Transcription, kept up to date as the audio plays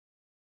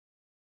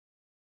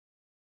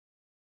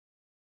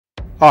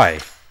Hi,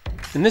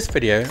 in this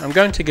video I'm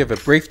going to give a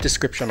brief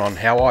description on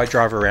how I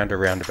drive around a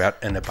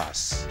roundabout in a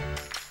bus.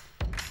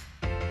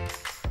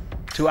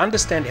 To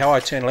understand how I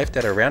turn left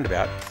at a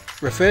roundabout,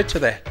 refer to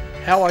the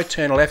How I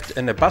Turn Left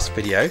in the Bus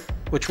video,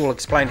 which will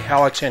explain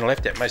how I turn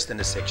left at most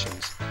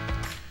intersections.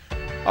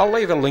 I'll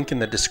leave a link in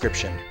the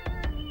description.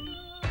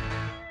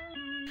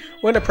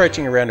 When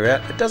approaching a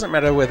roundabout, it doesn't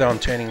matter whether I'm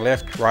turning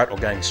left, right or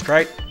going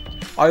straight.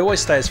 I always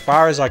stay as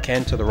far as I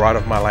can to the right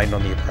of my lane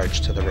on the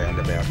approach to the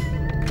roundabout.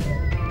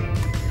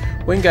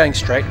 When going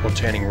straight or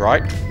turning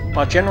right,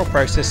 my general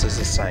process is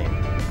the same.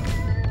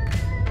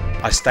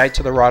 I stay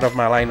to the right of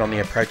my lane on the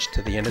approach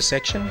to the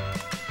intersection.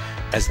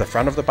 As the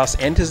front of the bus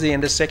enters the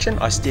intersection,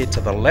 I steer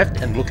to the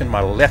left and look in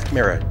my left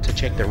mirror to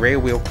check the rear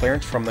wheel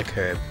clearance from the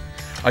curb.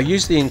 I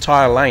use the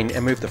entire lane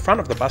and move the front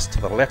of the bus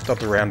to the left of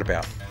the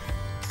roundabout.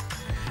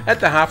 At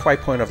the halfway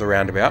point of the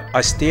roundabout,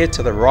 I steer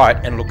to the right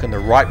and look in the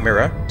right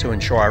mirror to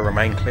ensure I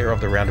remain clear of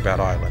the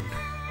roundabout island.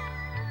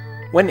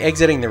 When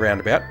exiting the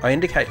roundabout, I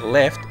indicate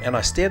left and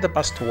I steer the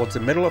bus towards the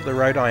middle of the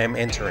road I am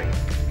entering.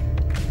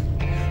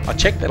 I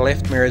check the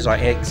left mirror as I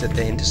exit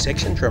the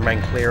intersection to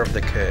remain clear of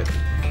the curb.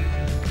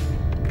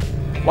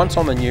 Once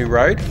on the new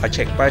road, I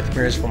check both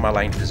mirrors for my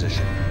lane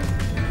position.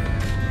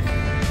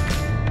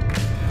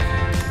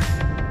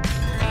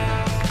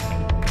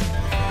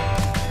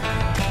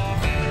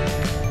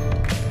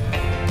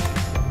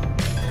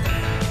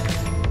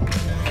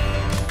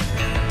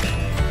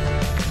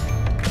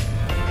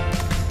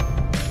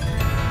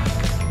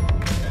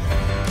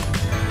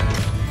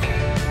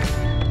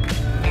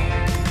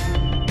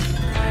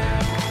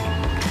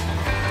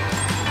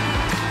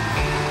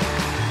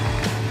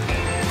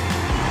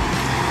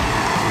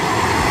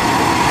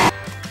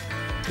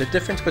 The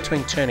difference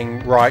between turning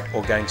right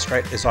or going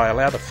straight is I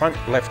allow the front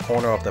left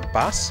corner of the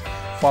bus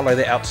follow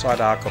the outside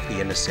arc of the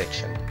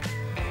intersection.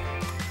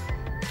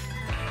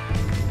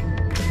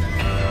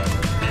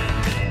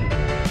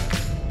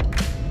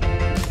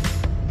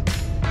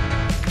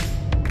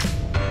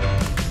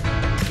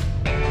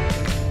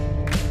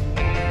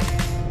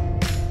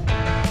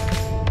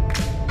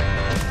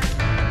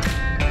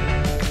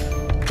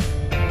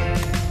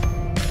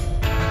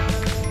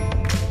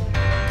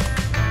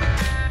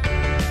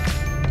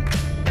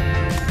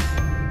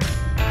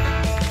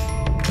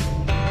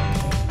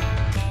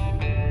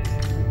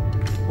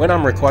 When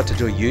I'm required to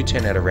do a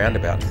U-turn at a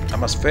roundabout, I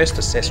must first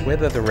assess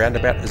whether the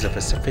roundabout is of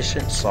a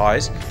sufficient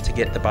size to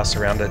get the bus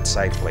around it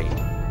safely.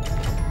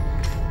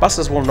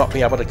 Buses will not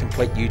be able to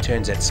complete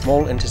U-turns at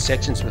small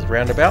intersections with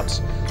roundabouts,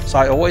 so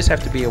I always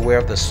have to be aware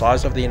of the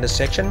size of the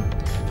intersection,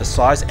 the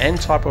size and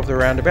type of the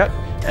roundabout,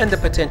 and the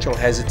potential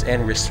hazards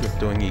and risks with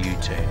doing a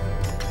U-turn.